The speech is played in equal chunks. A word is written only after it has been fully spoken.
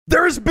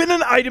There's been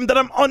an item that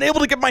I'm unable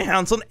to get my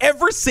hands on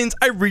ever since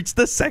I reached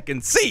the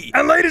second sea.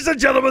 And ladies and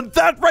gentlemen,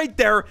 that right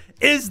there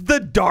is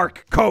the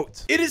dark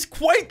coat. It is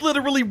quite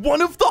literally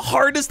one of the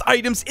hardest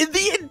items in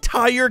the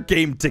entire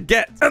game to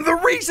get. And the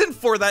reason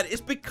for that is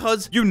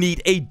because you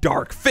need a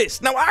dark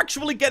fist. Now,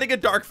 actually getting a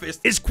dark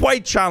fist is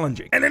quite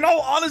challenging. And in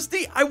all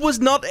honesty, I was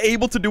not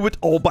able to do it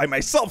all by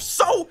myself.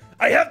 So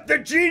I have the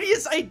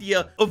genius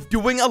idea of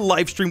doing a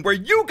live stream where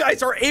you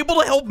guys are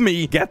able to help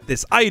me get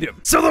this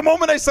item. So the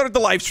moment I started the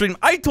live stream,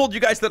 I told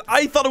you guys that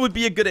I thought it would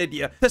be a good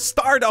idea to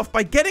start off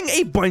by getting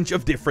a bunch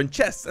of different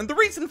chests. And the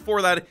reason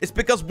for that is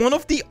because one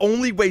of the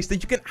only ways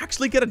that you can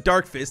actually get a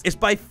dark fist is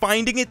by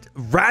finding it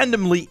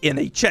randomly in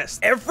a chest.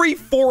 Every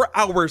 4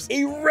 hours,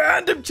 a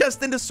random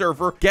chest in the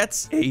server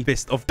gets a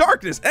fist of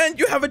darkness, and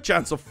you have a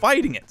chance of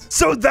fighting it.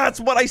 So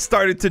that's what I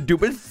started to do,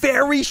 but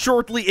very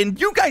shortly,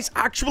 and you guys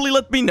actually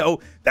let me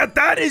know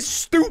that is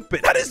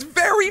stupid. That is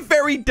very,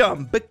 very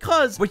dumb,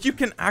 because what you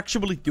can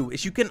actually do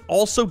is you can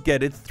also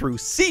get it through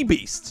sea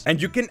beasts,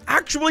 and you can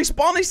actually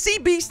spawn a sea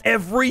beast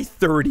every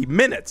 30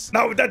 minutes.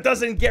 Now, that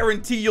doesn't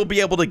guarantee you'll be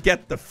able to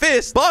get the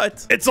fist,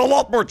 but it's a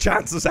lot more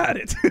chances at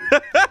it.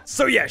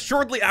 So yeah,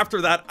 shortly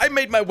after that, I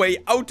made my way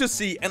out to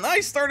sea, and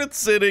I started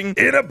sitting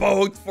in a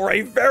boat for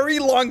a very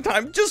long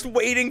time, just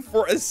waiting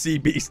for a sea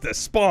beast to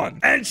spawn.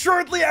 And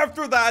shortly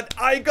after that,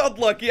 I got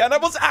lucky, and I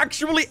was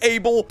actually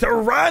able to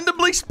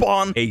randomly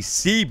spawn a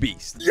sea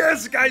beast.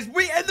 Yes, guys,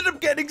 we ended up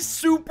getting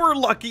super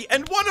lucky,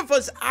 and one of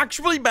us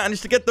actually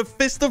managed to get the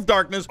Fist of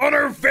Darkness on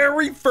our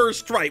very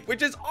first try,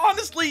 which is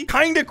honestly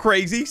kind of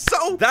crazy.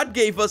 So that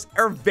gave us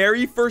our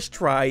very first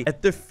try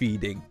at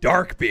defeating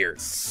Darkbeard.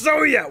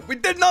 So yeah, we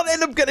did not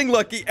end up getting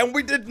lucky, and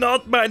we did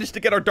not manage to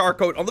get our dark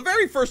coat on the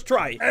very first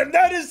try. And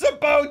that is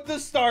about to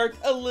start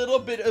a little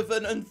bit of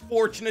an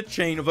unfortunate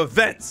chain of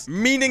events,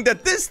 meaning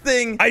that this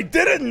thing, I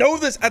didn't know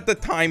this at the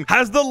time,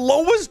 has the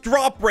lowest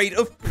drop rate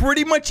of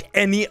pretty much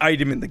any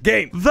item in the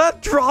game.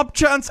 That drop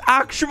chance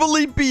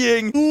actually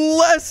being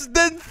less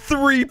than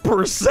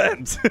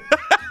 3%.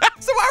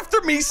 So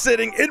after me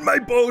sitting in my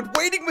boat,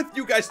 waiting with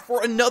you guys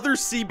for another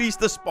sea beast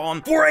to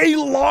spawn for a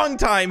long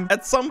time,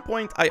 at some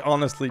point, I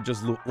honestly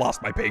just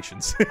lost my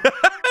patience.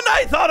 And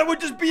I thought it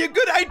would just be a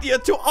good idea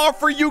to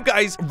offer you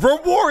guys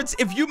rewards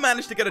if you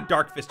managed to get a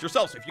dark fist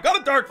yourself. So if you got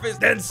a dark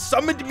fist, then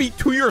summoned me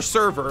to your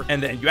server,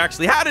 and then you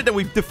actually had it, and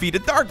we've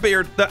defeated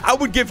Darkbeard, that I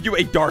would give you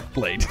a dark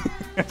blade.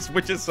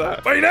 Which is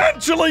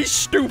financially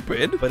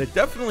stupid, but it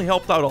definitely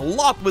helped out a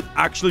lot with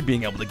actually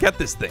being able to get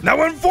this thing.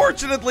 Now,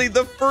 unfortunately,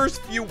 the first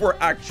few were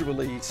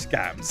actually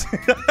scams.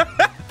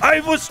 I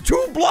was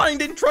too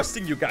blind in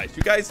trusting you guys.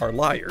 You guys are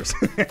liars.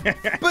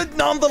 But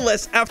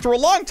nonetheless, after a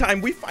long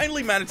time, we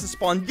finally managed to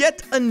spawn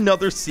yet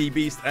another sea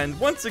beast, and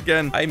once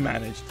again, I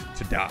managed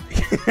to die.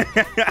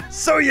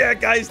 So yeah,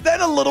 guys,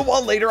 then a little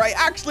while later, I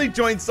actually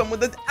joined someone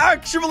that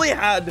actually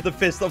had the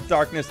Fist of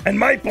Darkness, and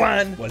my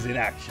plan was in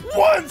action.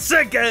 Once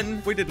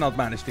again, we did not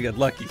manage to get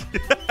lucky.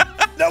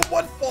 Now,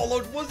 what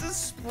followed was a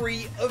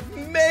spree of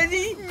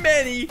many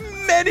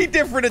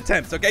different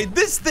attempts, okay?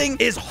 This thing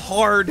is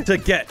hard to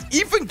get.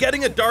 Even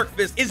getting a Dark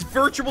Fist is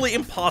virtually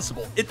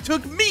impossible. It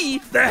took me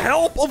the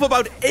help of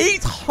about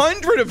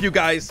 800 of you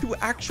guys to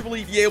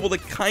actually be able to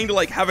kind of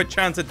like have a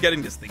chance at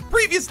getting this thing.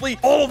 Previously,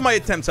 all of my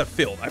attempts have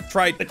failed. I've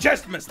tried the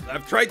chest method.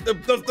 I've tried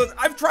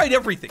I've tried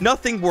everything.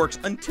 Nothing works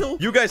until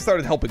you guys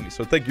started helping me.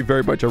 So thank you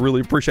very much. I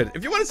really appreciate it.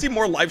 If you want to see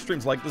more live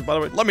streams like this, by the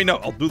way, let me know.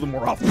 I'll do them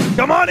more often.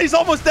 Come on, he's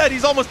almost dead.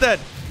 He's almost dead.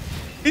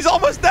 He's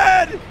almost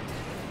dead!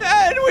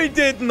 And we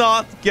did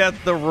not get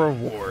the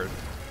reward.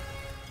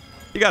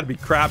 You gotta be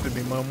crapping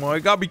me, Momo.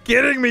 You gotta be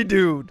kidding me,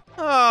 dude.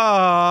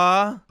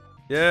 Ah,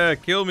 yeah,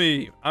 kill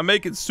me. I'm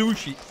making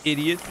sushi,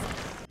 idiot.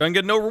 Gonna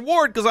get no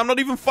reward because I'm not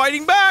even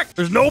fighting back.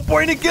 There's no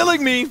point in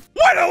killing me.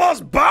 What, I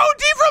lost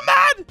bounty from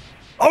that?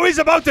 Oh, he's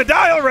about to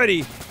die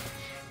already.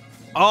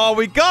 Oh,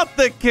 we got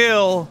the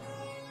kill.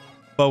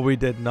 But we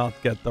did not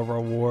get the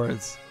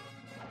rewards.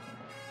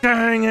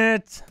 Dang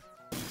it.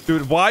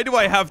 Dude, why do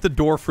I have the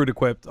door fruit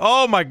equipped?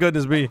 Oh my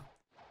goodness me.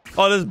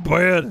 Oh, this is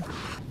bad.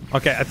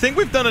 Okay, I think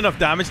we've done enough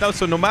damage now,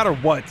 so no matter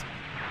what,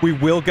 we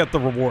will get the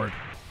reward.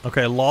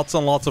 Okay, lots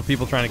and lots of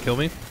people trying to kill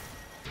me.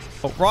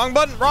 Oh, wrong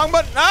button, wrong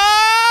button.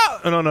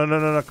 Ah!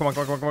 No. Come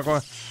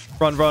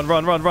on.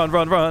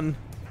 Run.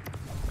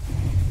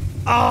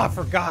 Ah,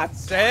 for God's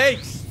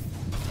sakes.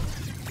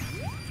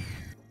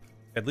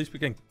 At least we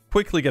can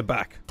quickly get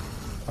back.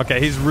 Okay,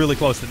 he's really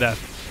close to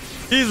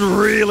death. He's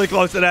really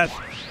close to death.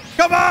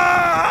 Come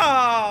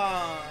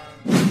on!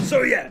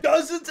 So yeah,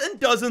 dozens and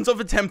dozens of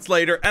attempts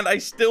later, and I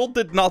still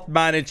did not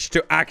manage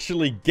to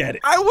actually get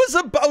it. I was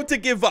about to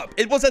give up.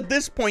 It was at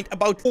this point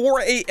about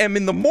 4 a.m.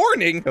 in the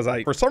morning, because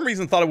I, for some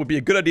reason, thought it would be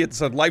a good idea to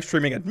start live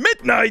streaming at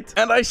midnight,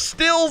 and I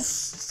still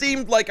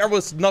seemed like I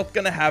was not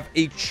gonna have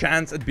a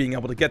chance at being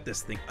able to get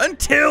this thing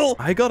until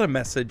I got a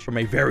message from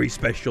a very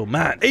special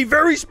man. A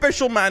very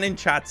special man in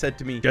chat said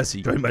to me,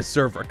 "Jesse, join my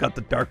server. I got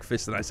the Dark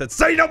Fist." And I said,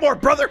 "Say no more,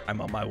 brother.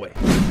 I'm on my way."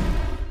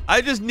 I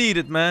just need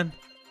it, man.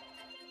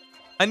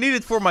 I need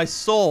it for my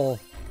soul.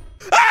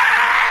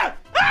 Ah!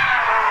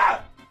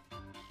 Ah!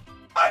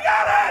 I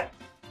got it!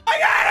 I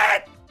got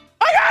it!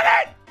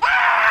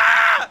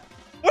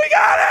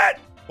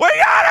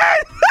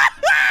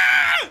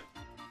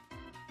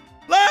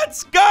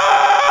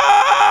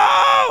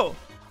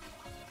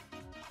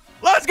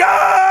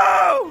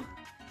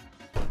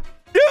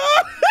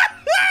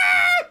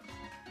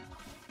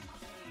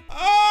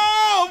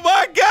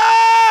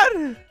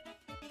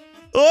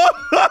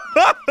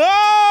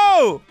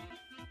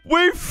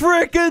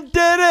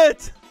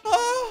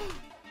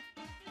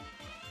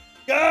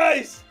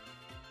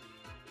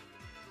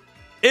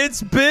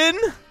 It's been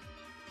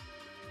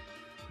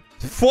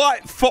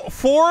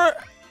 4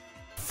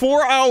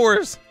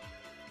 hours.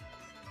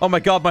 Oh my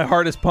god, my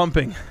heart is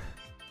pumping.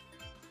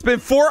 It's been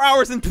 4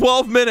 hours and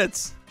 12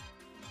 minutes.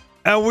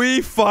 And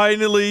we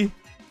finally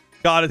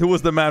got it. Who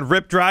was the man?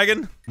 Rip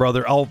Dragon?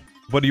 Brother,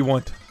 what do you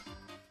want?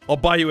 I'll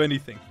buy you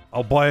anything.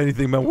 I'll buy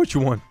anything, man. What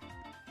you want?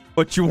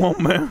 What you want,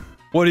 man?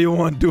 What do you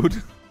want,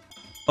 dude?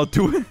 I'll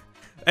do it.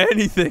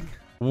 Anything.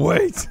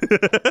 Wait.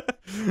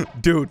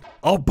 Dude,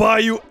 I'll buy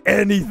you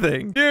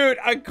anything. Dude,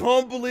 I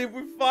can't believe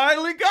we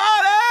finally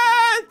got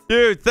it.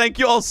 Dude, thank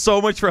you all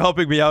so much for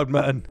helping me out,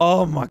 man.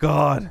 Oh my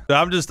god.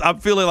 I'm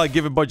feeling like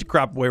giving a bunch of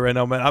crap away right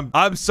now, man.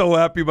 I'm so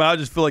happy, man. I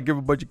just feel like giving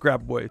a bunch of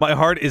crap away. My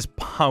heart is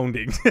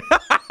pounding.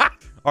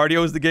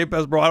 RDO is the Game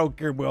Pass, bro. I don't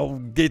care, bro.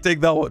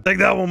 Take that one. Take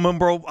that one, man,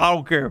 bro. I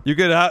don't care. You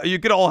could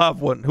all have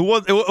one. Who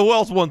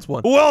else wants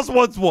one? Who else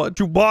wants one?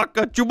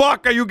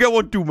 Chewbacca, you get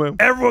one too, man.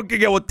 Everyone can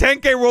get one.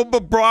 10K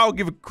robot, bro. I don't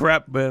give a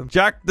crap, man.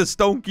 Jack the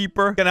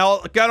Stonekeeper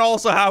can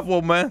also have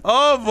one, man.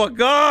 Oh my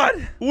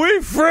god. We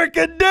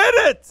freaking did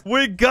it.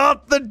 We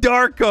got the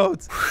dark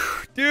coat.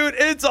 Dude,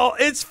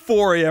 it's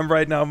 4 a.m.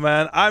 right now,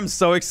 man. I'm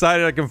so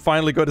excited I can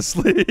finally go to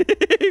sleep.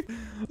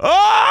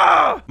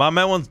 Ah! My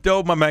man wants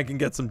dough. My man can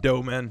get some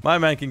dough, man. My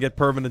man can get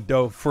permanent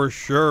dough for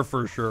sure,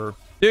 for sure.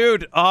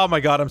 Dude, oh my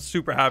god, I'm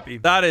super happy.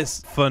 That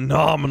is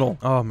phenomenal.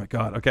 Oh my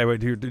god. Okay,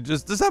 wait, dude,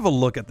 just have a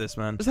look at this,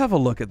 man. Just have a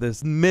look at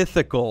this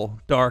mythical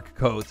dark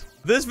coat.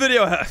 This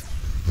video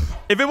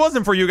if it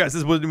wasn't for you guys,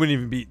 this wouldn't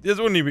even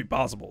be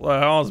possible.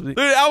 Honestly,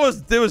 dude,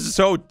 it was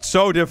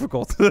so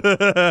difficult.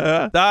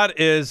 That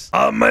is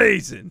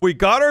amazing. We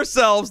got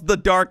ourselves the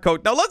dark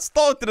coat. Now let's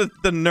talk to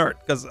the nerd,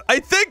 because I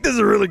think this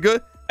is really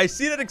good. I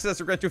see that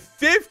accessory grants you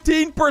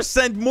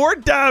 15% more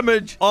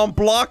damage on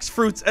BLOX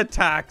fruits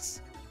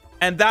attacks.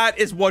 And that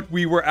is what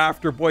we were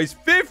after, boys.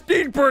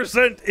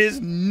 15%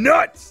 is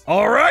nuts.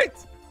 All right.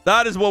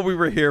 That is what we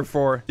were here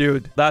for.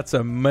 Dude, that's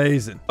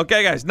amazing.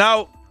 Okay, guys.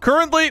 Now,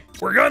 currently,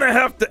 we're going to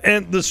have to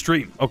end the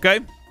stream, okay?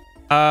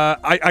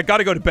 I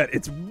gotta go to bed.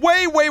 It's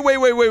way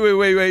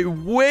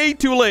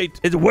too late.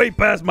 It's way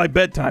past my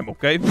bedtime,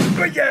 okay?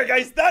 But yeah,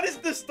 guys, that is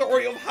the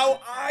story of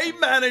how I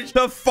managed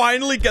to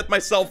finally get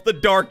myself the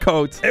dark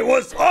coat. It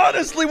was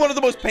honestly one of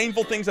the most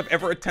painful things I've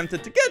ever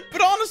attempted to get,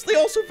 but honestly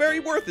also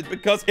very worth it,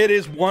 because it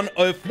is one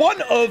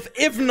of,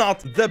 if not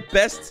the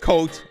best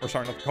coat, or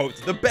sorry, not the coat,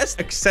 the best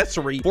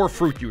accessory for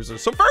fruit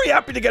users. So very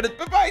happy to get it.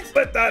 But guys,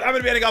 with that, I'm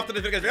gonna be heading off to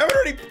the video, guys. If you haven't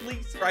already,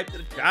 please subscribe to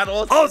the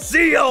channel. I'll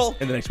see y'all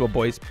in the next one,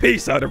 boys.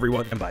 Peace out,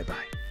 everyone. And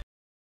bye-bye.